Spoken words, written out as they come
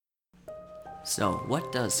So,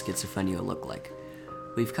 what does schizophrenia look like?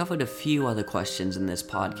 We've covered a few other questions in this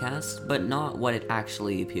podcast, but not what it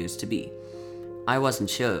actually appears to be. I wasn't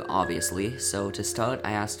sure, obviously, so to start,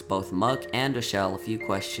 I asked both Mark and Rochelle a few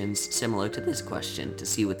questions similar to this question to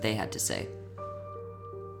see what they had to say.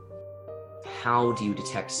 How do you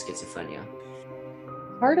detect schizophrenia?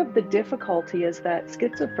 Part of the difficulty is that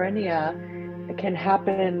schizophrenia can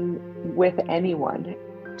happen with anyone.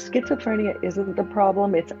 Schizophrenia isn't the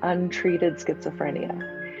problem, it's untreated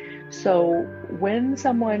schizophrenia. So when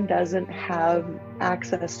someone doesn't have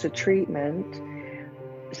access to treatment,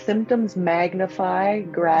 symptoms magnify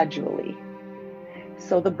gradually.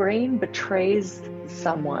 So the brain betrays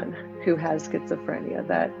someone who has schizophrenia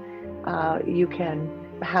that you can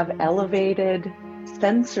have elevated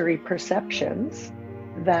sensory perceptions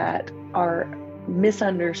that are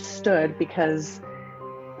misunderstood because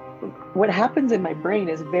what happens in my brain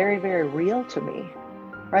is very, very real to me,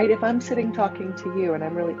 right? If I'm sitting talking to you and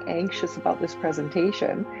I'm really anxious about this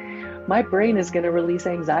presentation, my brain is going to release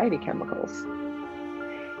anxiety chemicals.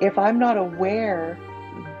 If I'm not aware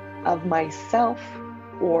of myself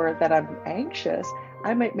or that I'm anxious,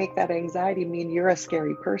 I might make that anxiety mean you're a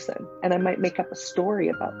scary person, and I might make up a story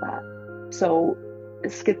about that. So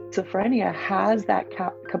schizophrenia has that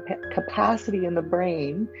capacity in the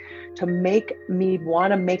brain to make me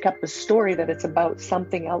want to make up a story that it's about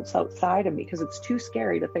something else outside of me because it's too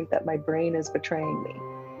scary to think that my brain is betraying me.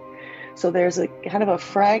 So there's a kind of a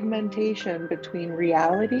fragmentation between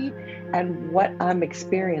reality and what I'm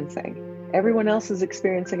experiencing. Everyone else is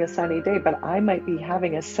experiencing a sunny day, but I might be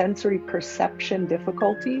having a sensory perception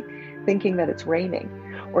difficulty thinking that it's raining,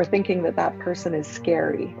 or thinking that that person is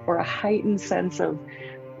scary, or a heightened sense of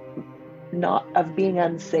being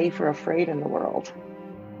unsafe or afraid in the world.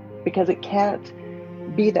 Because it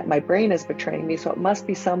can't be that my brain is betraying me, so it must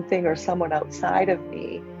be something or someone outside of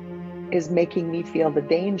me is making me feel the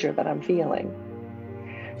danger that I'm feeling.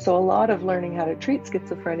 So a lot of learning how to treat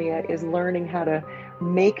schizophrenia is learning how to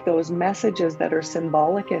make those messages that are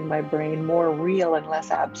symbolic in my brain more real and less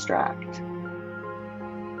abstract.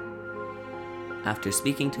 After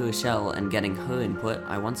speaking to Rochelle and getting her input,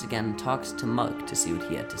 I once again talked to Mark to see what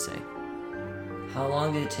he had to say. How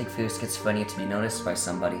long did it take for your schizophrenia to be noticed by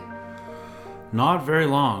somebody? Not very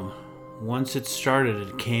long. Once it started,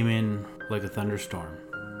 it came in like a thunderstorm.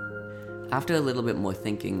 After a little bit more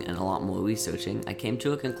thinking and a lot more researching, I came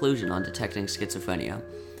to a conclusion on detecting schizophrenia.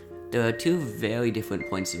 There are two very different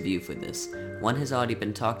points of view for this. One has already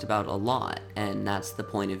been talked about a lot, and that's the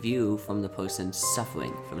point of view from the person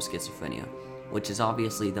suffering from schizophrenia, which is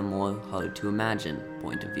obviously the more hard to imagine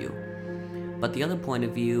point of view. But the other point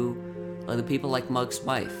of view are the people like Mark's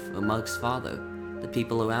wife or Mark's father, the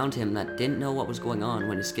people around him that didn't know what was going on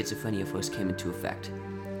when his schizophrenia first came into effect.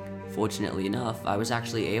 Fortunately enough, I was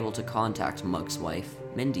actually able to contact Mark's wife,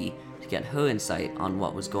 Mindy, to get her insight on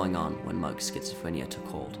what was going on when Mark's schizophrenia took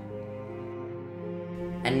hold.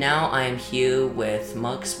 And now I am here with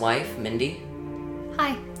Mark's wife, Mindy.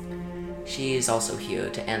 Hi. She is also here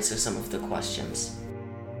to answer some of the questions.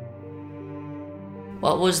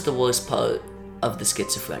 What was the worst part of the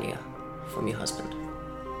schizophrenia from your husband?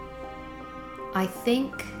 I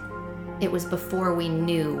think it was before we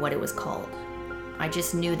knew what it was called. I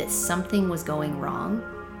just knew that something was going wrong,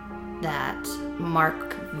 that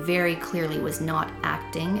Mark very clearly was not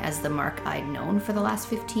acting as the Mark I'd known for the last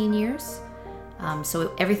 15 years.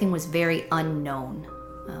 So everything was very unknown.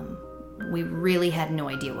 We really had no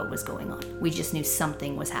idea what was going on. We just knew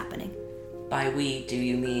something was happening. By we, do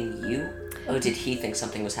you mean you? Or did he think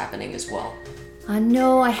something was happening as well?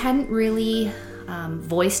 No, I hadn't really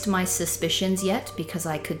voiced my suspicions yet because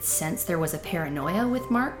I could sense there was a paranoia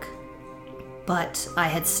with Mark. But I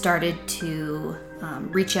had started to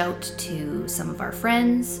reach out to some of our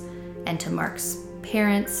friends and to Mark's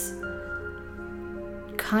parents,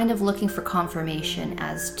 kind of looking for confirmation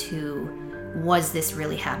as to, was this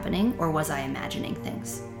really happening or was I imagining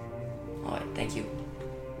things? All right, thank you.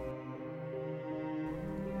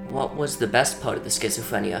 What was the best part of the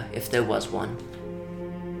schizophrenia, if there was one?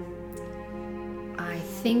 I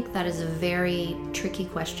think that is a very tricky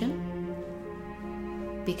question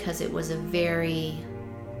because it was a very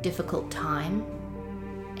difficult time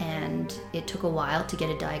and it took a while to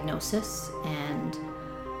get a diagnosis, and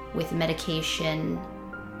with medication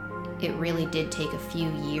it really did take a few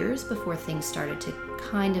years before things started to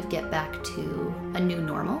kind of get back to a new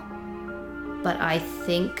normal. But I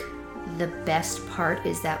think the best part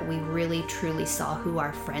is that we really truly saw who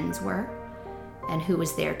our friends were and who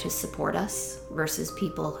was there to support us versus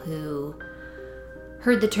people who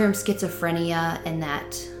heard the term schizophrenia and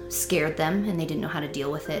that scared them and they didn't know how to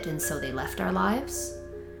deal with it, and so they left our lives.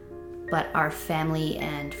 but our family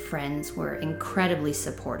and friends were incredibly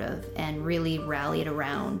supportive and really rallied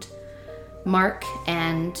around Mark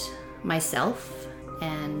and myself,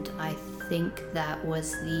 and I think that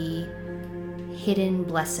was the hidden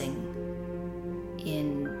blessing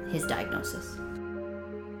in his diagnosis.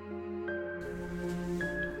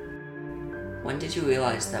 When did you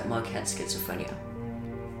realize that Mark had schizophrenia?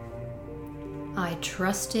 I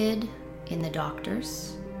trusted in the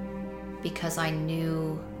doctors because I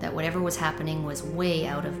knew that whatever was happening was way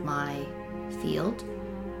out of my field.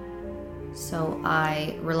 So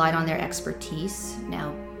I relied on their expertise.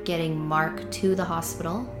 Now, getting Mark to the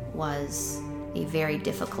hospital was a very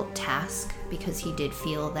difficult task because he did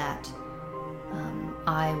feel that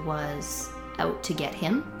I was out to get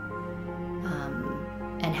him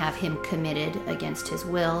and have him committed against his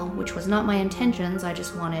will, which was not my intentions. I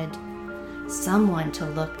just wanted someone to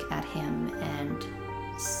look at him and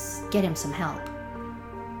get him some help.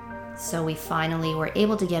 So we finally were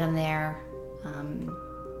able to get him there.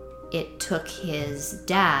 It took his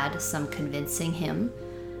dad some convincing him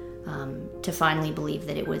to finally believe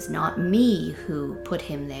that it was not me who put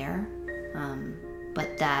him there,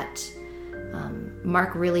 but that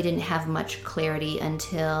Mark really didn't have much clarity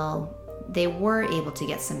until they were able to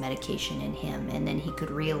get some medication in him, and then he could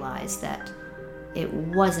realize that it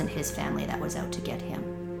wasn't his family that was out to get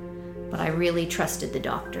him. But I really trusted the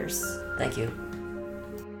doctors. Thank you.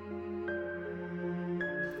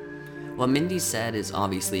 What Mindy said is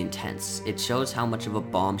obviously intense. It shows how much of a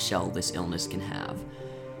bombshell this illness can have.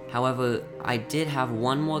 However, I did have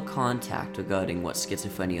one more contact regarding what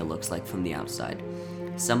schizophrenia looks like from the outside.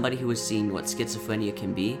 Somebody who has seen what schizophrenia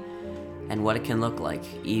can be and what it can look like,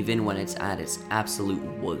 even when it's at its absolute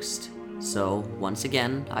worst. So, once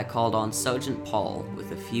again, I called on Sergeant Paul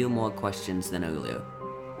with a few more questions than earlier.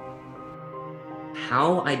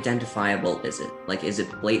 How identifiable is it? Like, is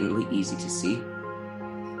it blatantly easy to see?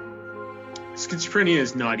 Schizophrenia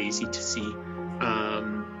is not easy to see.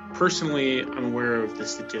 Personally, I'm aware of the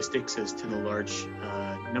statistics as to the large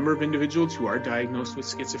number of individuals who are diagnosed with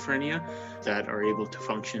schizophrenia that are able to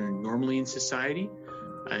function normally in society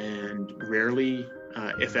and rarely,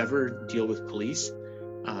 if ever, deal with police.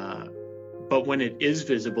 But when it is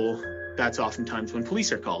visible, that's oftentimes when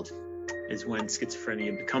police are called, is when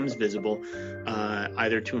schizophrenia becomes visible,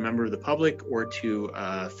 either to a member of the public or to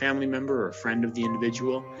a family member or a friend of the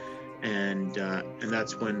individual. And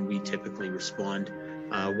that's when we typically respond.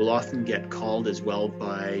 We'll often get called as well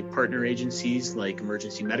by partner agencies like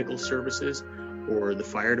emergency medical services or the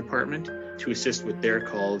fire department to assist with their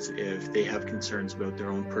calls if they have concerns about their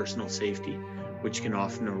own personal safety, which can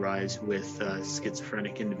often arise with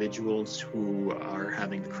schizophrenic individuals who are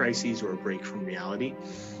having crises or a break from reality.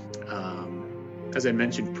 As I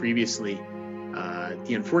mentioned previously,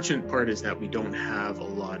 the unfortunate part is that we don't have a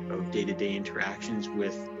lot of day-to-day interactions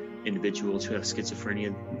with individuals who have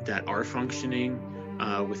schizophrenia that are functioning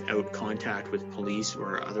without contact with police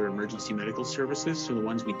or other emergency medical services. So the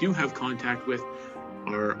ones we do have contact with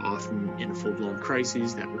are often in full-blown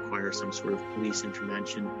crises that require some sort of police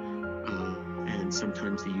intervention and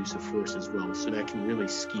sometimes the use of force as well. So that can really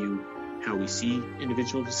skew how we see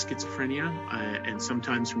individuals with schizophrenia. And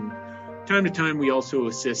sometimes from time to time, we also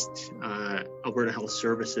assist Alberta Health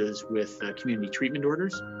Services with community treatment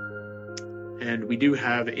orders. And we do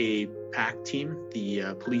have a PAC team,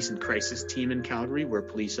 the Police and Crisis Team in Calgary, where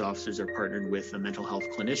police officers are partnered with a mental health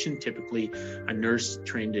clinician, typically a nurse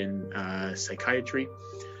trained in psychiatry.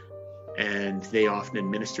 And they often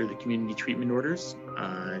administer the community treatment orders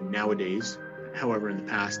nowadays. However, in the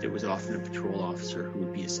past, it was often a patrol officer who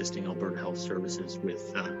would be assisting Alberta Health Services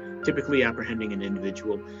with typically apprehending an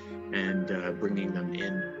individual and bringing them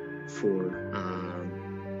in for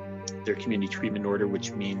their community treatment order,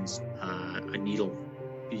 which means a needle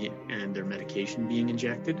and their medication being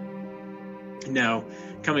injected. Now,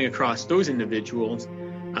 coming across those individuals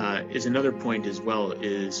is another point as well,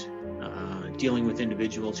 is dealing with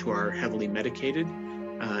individuals who are heavily medicated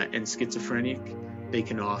and schizophrenic. They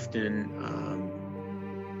can often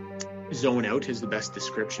zone out is the best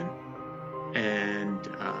description, and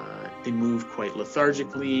they move quite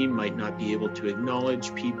lethargically, might not be able to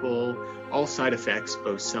acknowledge people, all side effects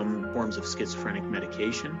of some forms of schizophrenic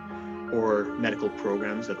medication or medical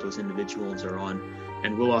programs that those individuals are on.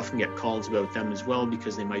 And we'll often get calls about them as well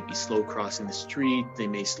because they might be slow crossing the street, they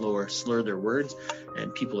may slow or slur their words,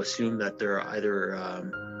 and people assume that they're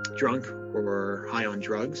either drunk or high on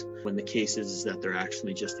drugs, when the case is that they're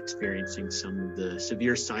actually just experiencing some of the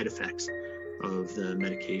severe side effects of the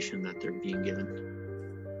medication that they're being given.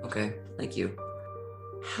 Okay, thank you.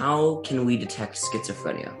 How can we detect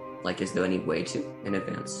schizophrenia? Like, is there any way to in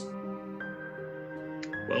advance?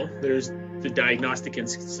 Well, there's the Diagnostic and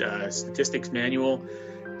Statistics Manual.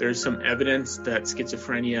 There's some evidence that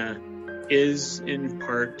schizophrenia is in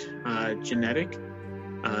part genetic.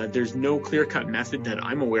 There's no clear-cut method that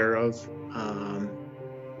I'm aware of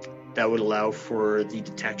that would allow for the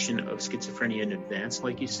detection of schizophrenia in advance,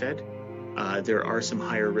 like you said. There are some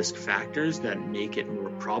higher risk factors that make it more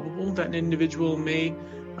probable that an individual may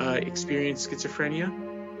experience schizophrenia.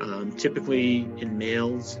 Typically in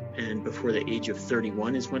males and before the age of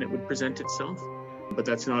 31 is when it would present itself. But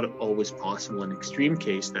that's not always possible. An extreme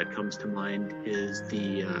case that comes to mind is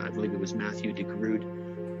I believe it was Matthew DeGrood,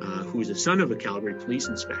 who was a son of a Calgary police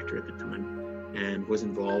inspector at the time and was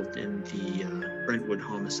involved in the Brentwood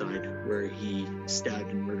homicide where he stabbed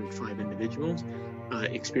and murdered 5 individuals,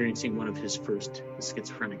 experiencing one of his first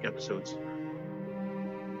schizophrenic episodes.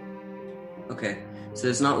 Okay, so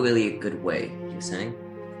there's not really a good way, you're saying?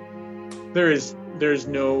 There's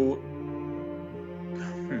no,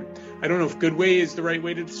 I don't know if good way is the right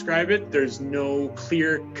way to describe it. There's no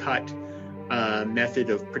clear-cut method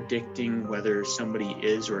of predicting whether somebody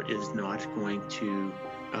is or is not going to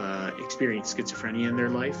experience schizophrenia in their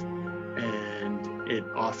life. And it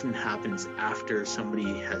often happens after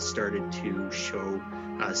somebody has started to show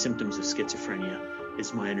symptoms of schizophrenia,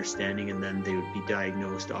 is my understanding, and then they would be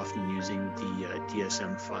diagnosed often using the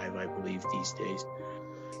DSM-5, I believe, these days.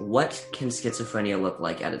 What can schizophrenia look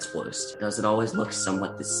like at its worst? Does it always look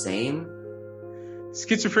somewhat the same?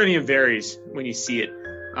 Schizophrenia varies when you see it.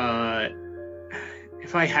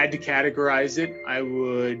 If I had to categorize it, I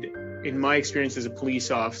would, in my experience as a police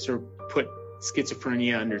officer, put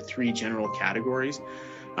schizophrenia under 3 general categories.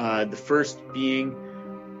 The first being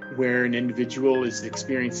where an individual is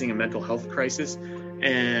experiencing a mental health crisis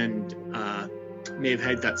and may have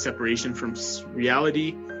had that separation from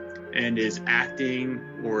reality and is acting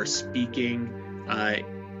or speaking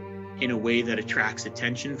in a way that attracts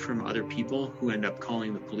attention from other people who end up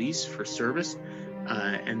calling the police for service.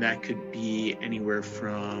 And that could be anywhere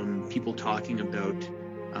from people talking about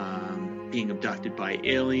being abducted by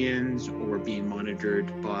aliens or being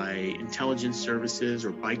monitored by intelligence services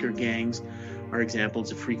or biker gangs are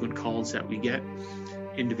examples of frequent calls that we get.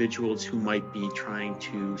 Individuals who might be trying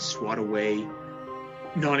to swat away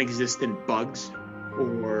non-existent bugs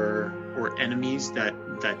or enemies that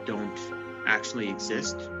don't actually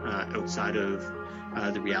exist outside of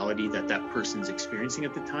the reality that person's experiencing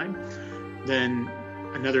at the time. Then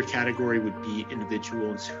another category would be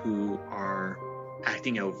individuals who are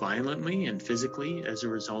acting out violently and physically as a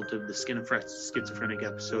result of the schizophrenic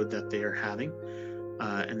episode that they are having.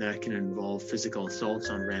 And that can involve physical assaults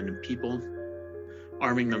on random people,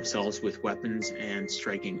 arming themselves with weapons and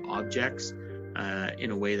striking objects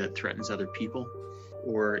in a way that threatens other people,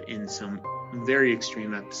 or in some very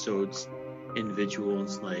extreme episodes,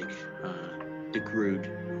 individuals like DeGrood,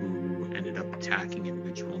 who ended up attacking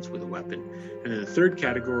individuals with a weapon. And then the third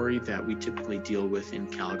category that we typically deal with in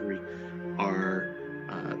Calgary are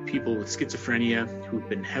people with schizophrenia who've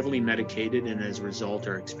been heavily medicated and as a result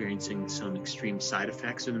are experiencing some extreme side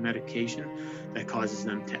effects of the medication that causes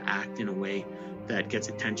them to act in a way that gets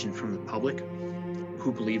attention from the public,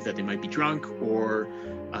 who believe that they might be drunk or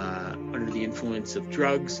under the influence of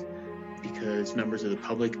drugs, because members of the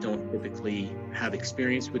public don't typically have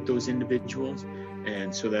experience with those individuals,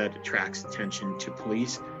 and so that attracts attention to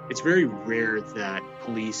police. It's very rare that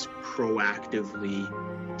police proactively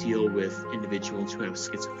deal with individuals who have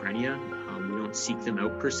schizophrenia. We don't seek them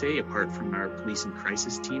out per se, apart from our police and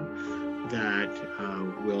crisis team that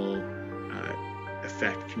will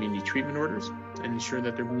affect community treatment orders and ensure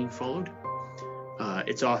that they're being followed.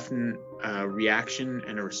 It's often a reaction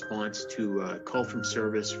and a response to a call from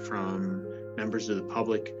service from members of the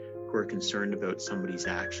public who are concerned about somebody's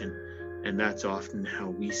action. And that's often how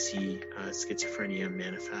we see schizophrenia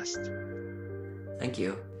manifest. Thank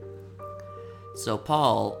you. So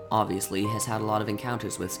Paul, obviously, has had a lot of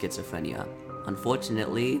encounters with schizophrenia.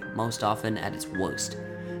 Unfortunately, most often at its worst.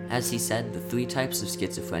 As he said, the 3 types of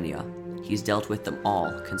schizophrenia. He's dealt with them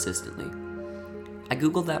all consistently. I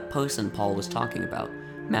googled that person Paul was talking about,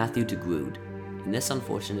 Matthew DeGrood. In this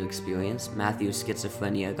unfortunate experience, Matthew's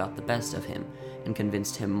schizophrenia got the best of him and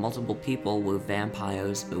convinced him multiple people were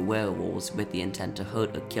vampires or werewolves with the intent to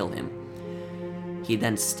hurt or kill him. He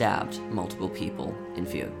then stabbed multiple people in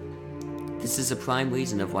fear. This is a prime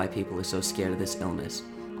reason of why people are so scared of this illness.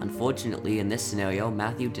 Unfortunately, in this scenario,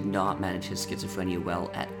 Matthew did not manage his schizophrenia well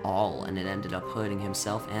at all, and it ended up hurting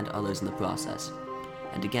himself and others in the process.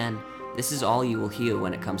 And again, this is all you will hear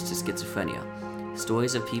when it comes to schizophrenia.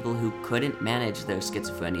 Stories of people who couldn't manage their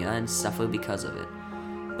schizophrenia and suffer because of it.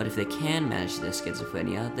 But if they can manage their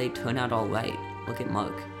schizophrenia, they turn out alright. Look at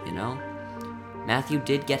Mark, you know? Matthew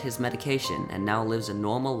did get his medication and now lives a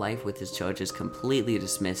normal life with his charges completely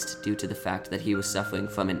dismissed due to the fact that he was suffering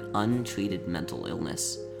from an untreated mental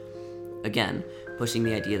illness. Again, pushing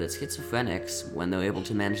the idea that schizophrenics, when they're able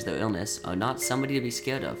to manage their illness, are not somebody to be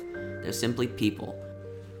scared of. They're simply people.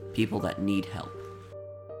 People that need help.